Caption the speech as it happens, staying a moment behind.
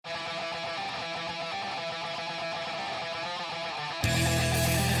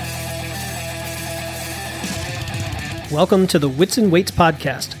Welcome to the Wits and Weights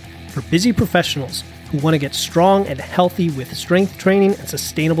podcast for busy professionals who want to get strong and healthy with strength training and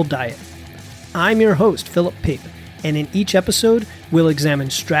sustainable diet. I'm your host, Philip Pape, and in each episode, we'll examine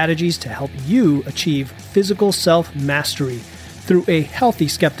strategies to help you achieve physical self-mastery through a healthy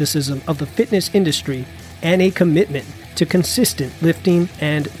skepticism of the fitness industry and a commitment to consistent lifting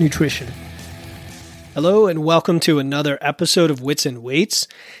and nutrition. Hello and welcome to another episode of Wits and Weights.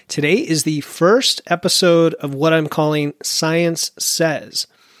 Today is the first episode of what I'm calling Science Says,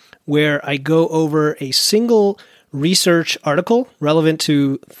 where I go over a single research article relevant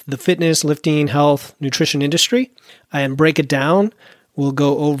to the fitness, lifting, health, nutrition industry and break it down. We'll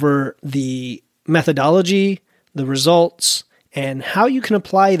go over the methodology, the results, and how you can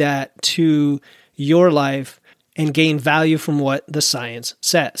apply that to your life and gain value from what the science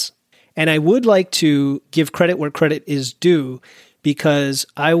says. And I would like to give credit where credit is due, because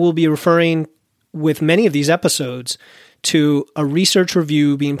I will be referring with many of these episodes to a research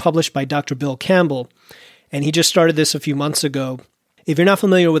review being published by Dr. Bill Campbell. And he just started this a few months ago. If you're not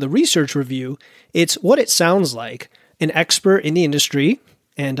familiar with a research review, it's what it sounds like. An expert in the industry,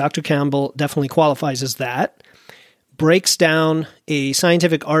 and Dr. Campbell definitely qualifies as that, breaks down a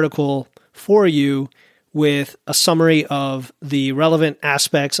scientific article for you with a summary of the relevant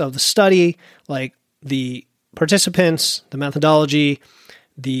aspects of the study, like the participants, the methodology,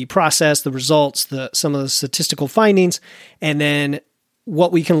 the process, the results, some of the statistical findings, and then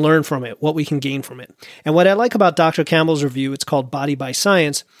what we can learn from it, what we can gain from it. And what I like about Dr. Campbell's review, it's called Body by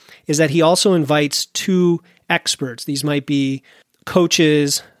Science, is that he also invites two experts. These might be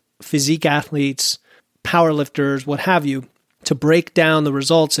coaches, physique athletes, powerlifters, what have you, to break down the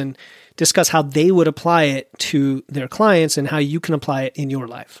results and discuss how they would apply it to their clients and how you can apply it in your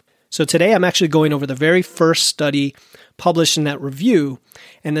life. So today I'm actually going over the very first study published in that review,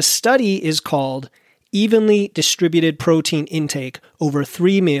 and the study is called Evenly Distributed Protein Intake Over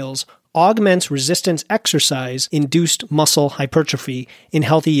 3 Meals Augments Resistance Exercise-Induced Muscle Hypertrophy in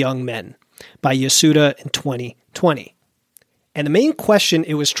Healthy Young Men by Yasuda in 2020. And the main question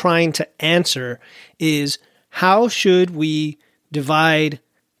it was trying to answer is, how should we divide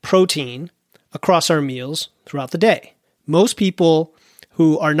protein across our meals throughout the day? Most people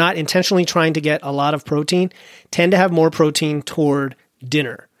who are not intentionally trying to get a lot of protein tend to have more protein toward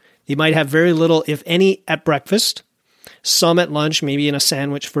dinner. They might have very little, if any, at breakfast, some at lunch, maybe in a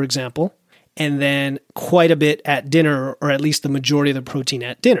sandwich, for example, and then quite a bit at dinner, or at least the majority of the protein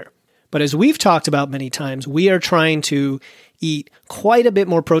at dinner. But as we've talked about many times, we are trying to eat quite a bit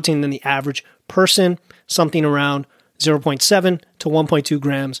more protein than the average person, something around 0.7 to 1.2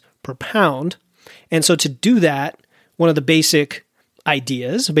 grams per pound. And so to do that, one of the basic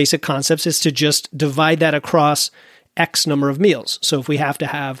ideas, basic concepts is to just divide that across X number of meals. So if we have to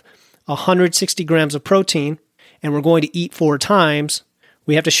have 160 grams of protein and we're going to eat 4 times,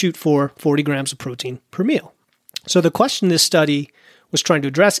 we have to shoot for 40 grams of protein per meal. So the question this study was trying to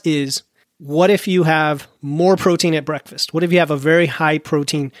address is, what if you have more protein at breakfast? What if you have a very high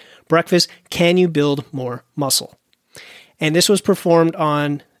protein breakfast? Can you build more muscle? And this was performed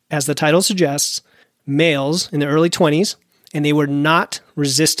on, as the title suggests, males in their early 20s, and they were not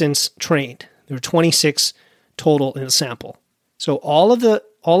resistance trained. There were 26 total in the sample. So all of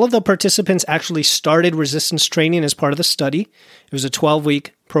the participants actually started resistance training as part of the study. It was a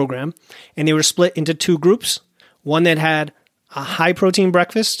 12-week program, and they were split into 2 groups, one that had a high protein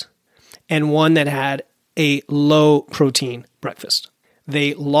breakfast and one that had a low protein breakfast.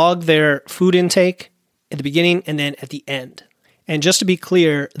 They logged their food intake at the beginning and then at the end. And just to be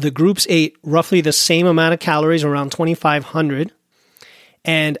clear, the groups ate roughly the same amount of calories, around 2,500,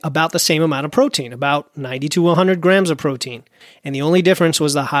 and about the same amount of protein, about 90 to 100 grams of protein. And the only difference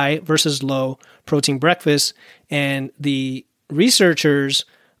was the high versus low protein breakfast. And the researchers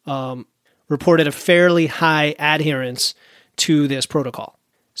reported a fairly high adherence to this protocol.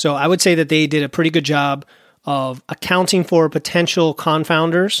 So I would say that they did a pretty good job of accounting for potential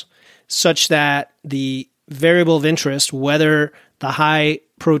confounders, such that the variable of interest, whether the high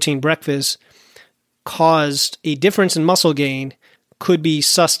protein breakfast caused a difference in muscle gain, could be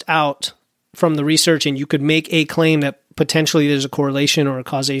sussed out from the research, and you could make a claim that potentially there's a correlation or a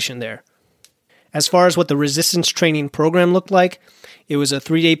causation there. As far as what the resistance training program looked like, it was a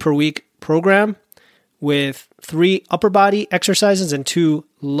 3-day per week program with 3 upper body exercises and 2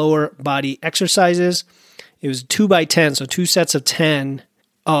 lower body exercises. It was 2 by 10, so 2 sets of 10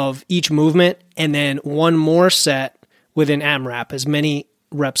 of each movement, and then 1 more set with an AMRAP, as many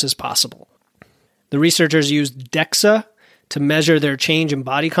reps as possible. The researchers used DEXA to measure their change in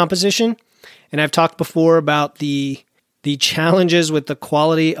body composition, and I've talked before about the the challenges with the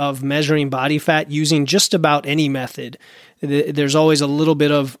quality of measuring body fat using just about any method. There's always a little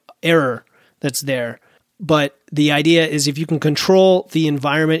bit of error that's there. But the idea is if you can control the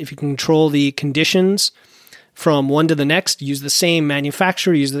environment, if you can control the conditions from one to the next, use the same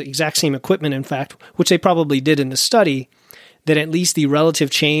manufacturer, use the exact same equipment, in fact, which they probably did in the study, then at least the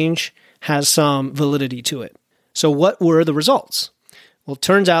relative change has some validity to it. So what were the results? Well, it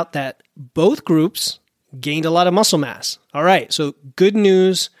turns out that both groups gained a lot of muscle mass. All right, so good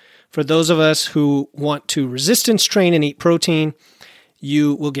news for those of us who want to resistance train and eat protein,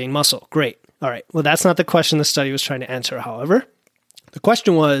 you will gain muscle. Great. All right, well, that's not the question the study was trying to answer, however. The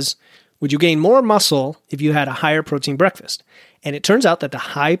question was, would you gain more muscle if you had a higher protein breakfast? And it turns out that the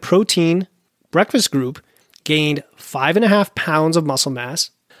high protein breakfast group gained 5.5 pounds of muscle mass.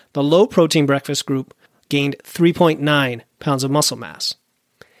 The low protein breakfast group gained 3.9 pounds of muscle mass.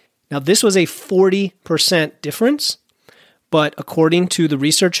 Now, this was a 40% difference, but according to the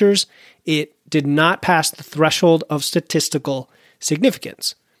researchers, it did not pass the threshold of statistical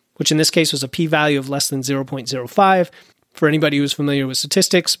significance, which in this case was a p-value of less than 0.05 for anybody who's familiar with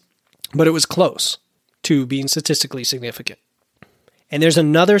statistics, but it was close to being statistically significant. And there's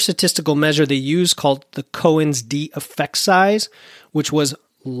another statistical measure they use called the Cohen's d effect size, which was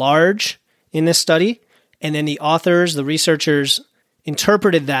large in this study. And then the authors, the researchers,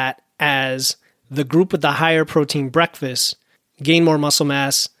 interpreted that as the group with the higher protein breakfast gained more muscle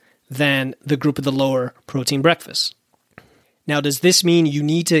mass than the group with the lower protein breakfast. Now, does this mean you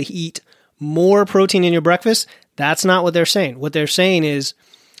need to eat more protein in your breakfast? That's not what they're saying. What they're saying is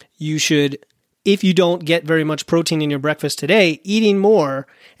you should, if you don't get very much protein in your breakfast today, eating more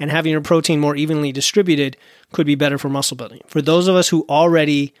and having your protein more evenly distributed could be better for muscle building. For those of us who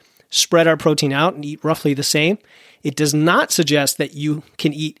already spread our protein out and eat roughly the same, it does not suggest that you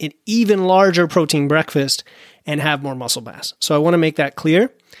can eat an even larger protein breakfast and have more muscle mass. So I want to make that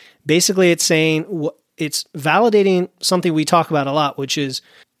clear. Basically, it's saying, it's validating something we talk about a lot, which is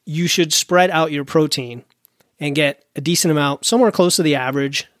you should spread out your protein and get a decent amount, somewhere close to the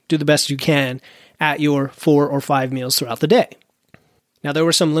average, do the best you can at your 4 or 5 meals throughout the day. Now, there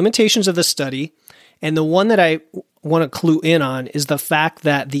were some limitations of the study, and the one that I want to clue in on is the fact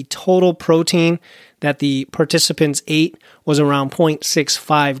that the total protein that the participants ate was around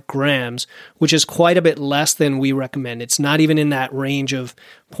 0.65 grams, which is quite a bit less than we recommend. It's not even in that range of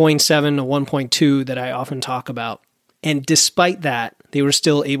 0.7 to 1.2 that I often talk about. And despite that, they were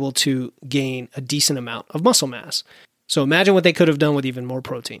still able to gain a decent amount of muscle mass. So imagine what they could have done with even more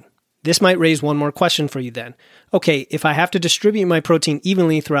protein. This might raise one more question for you then. Okay, if I have to distribute my protein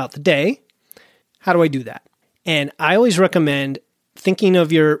evenly throughout the day, how do I do that? And I always recommend thinking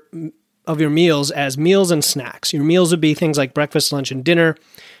of your meals as meals and snacks. Your meals would be things like breakfast, lunch, and dinner,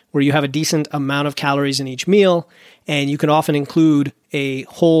 where you have a decent amount of calories in each meal, and you can often include a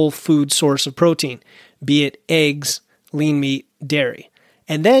whole food source of protein, be it eggs, lean meat, dairy.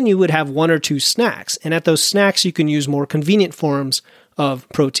 And then you would have 1 or 2 snacks, and at those snacks you can use more convenient forms of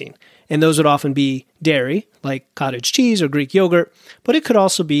protein. And those would often be dairy, like cottage cheese or Greek yogurt, but it could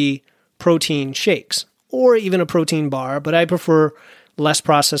also be protein shakes or even a protein bar, but I prefer less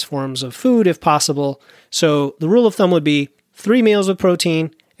processed forms of food if possible. So the rule of thumb would be 3 meals of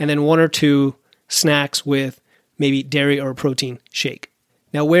protein and then 1 or 2 snacks with maybe dairy or a protein shake.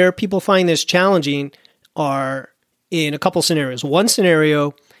 Now, where people find this challenging are in a couple scenarios. One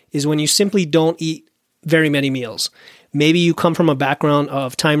scenario is when you simply don't eat very many meals. Maybe you come from a background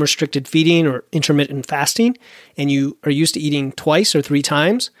of time-restricted feeding or intermittent fasting, and you are used to eating twice or 3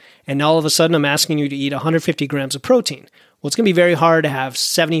 times, and all of a sudden I'm asking you to eat 150 grams of protein. Well, it's going to be very hard to have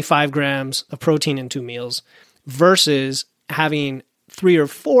 75 grams of protein in 2 meals versus having 3 or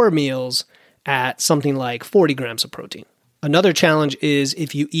 4 meals at something like 40 grams of protein. Another challenge is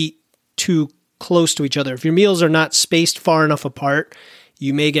if you eat too close to each other. If your meals are not spaced far enough apart,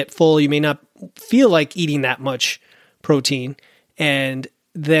 you may get full, you may not feel like eating that much protein, and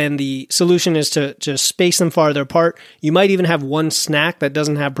then the solution is to just space them farther apart. You might even have one snack that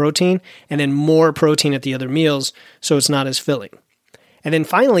doesn't have protein and then more protein at the other meals, so it's not as filling. And then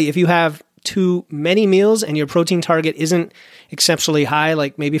finally, if you have too many meals and your protein target isn't exceptionally high,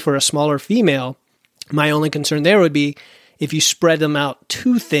 like maybe for a smaller female, my only concern there would be if you spread them out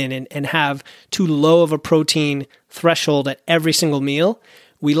too thin and have too low of a protein threshold at every single meal.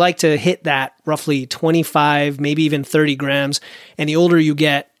 We like to hit that roughly 25, maybe even 30 grams. And the older you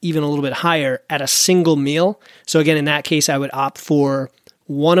get, even a little bit higher at a single meal. So again, in that case, I would opt for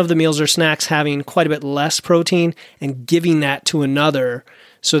one of the meals or snacks having quite a bit less protein and giving that to another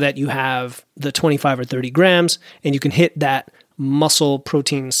so that you have the 25 or 30 grams and you can hit that muscle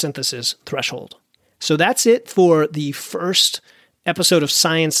protein synthesis threshold. So that's it for the first episode of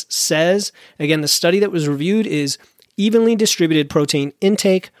Science Says. Again, the study that was reviewed is evenly distributed protein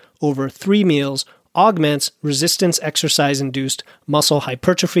intake over 3 meals augments resistance exercise-induced muscle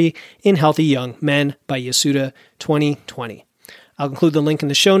hypertrophy in healthy young men by Yasuda 2020. I'll include the link in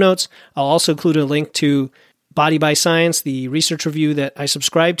the show notes. I'll also include a link to Body by Science, the research review that I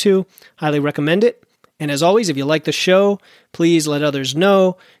subscribe to. Highly recommend it. And as always, if you like the show, please let others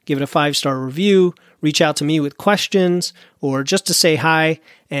know, give it a 5-star review, reach out to me with questions, or just to say hi,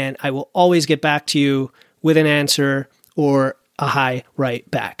 and I will always get back to you with an answer or a hi right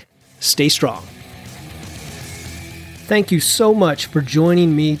back. Stay strong. Thank you so much for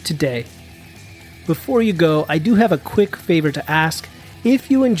joining me today. Before you go, I do have a quick favor to ask. If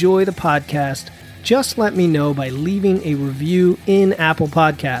you enjoy the podcast, just let me know by leaving a review in Apple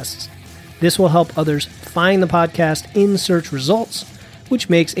Podcasts. This will help others find the podcast in search results, which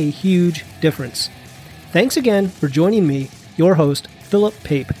makes a huge difference. Thanks again for joining me, your host, Philip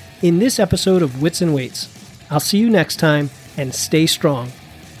Pape, in this episode of Wits and Weights. I'll see you next time, and stay strong.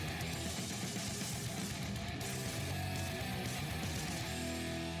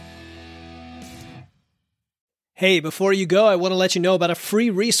 Hey, before you go, I want to let you know about a free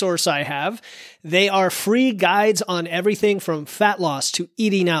resource I have. They are free guides on everything from fat loss to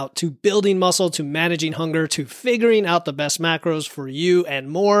eating out to building muscle to managing hunger to figuring out the best macros for you and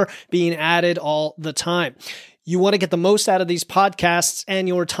more being added all the time. You want to get the most out of these podcasts and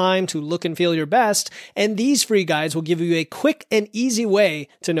your time to look and feel your best, and these free guides will give you a quick and easy way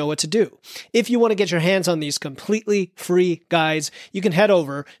to know what to do. If you want to get your hands on these completely free guides, you can head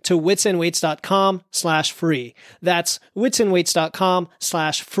over to witsandweights.com/free. That's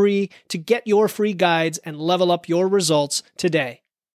witsandweights.com/free to get your free guides and level up your results today.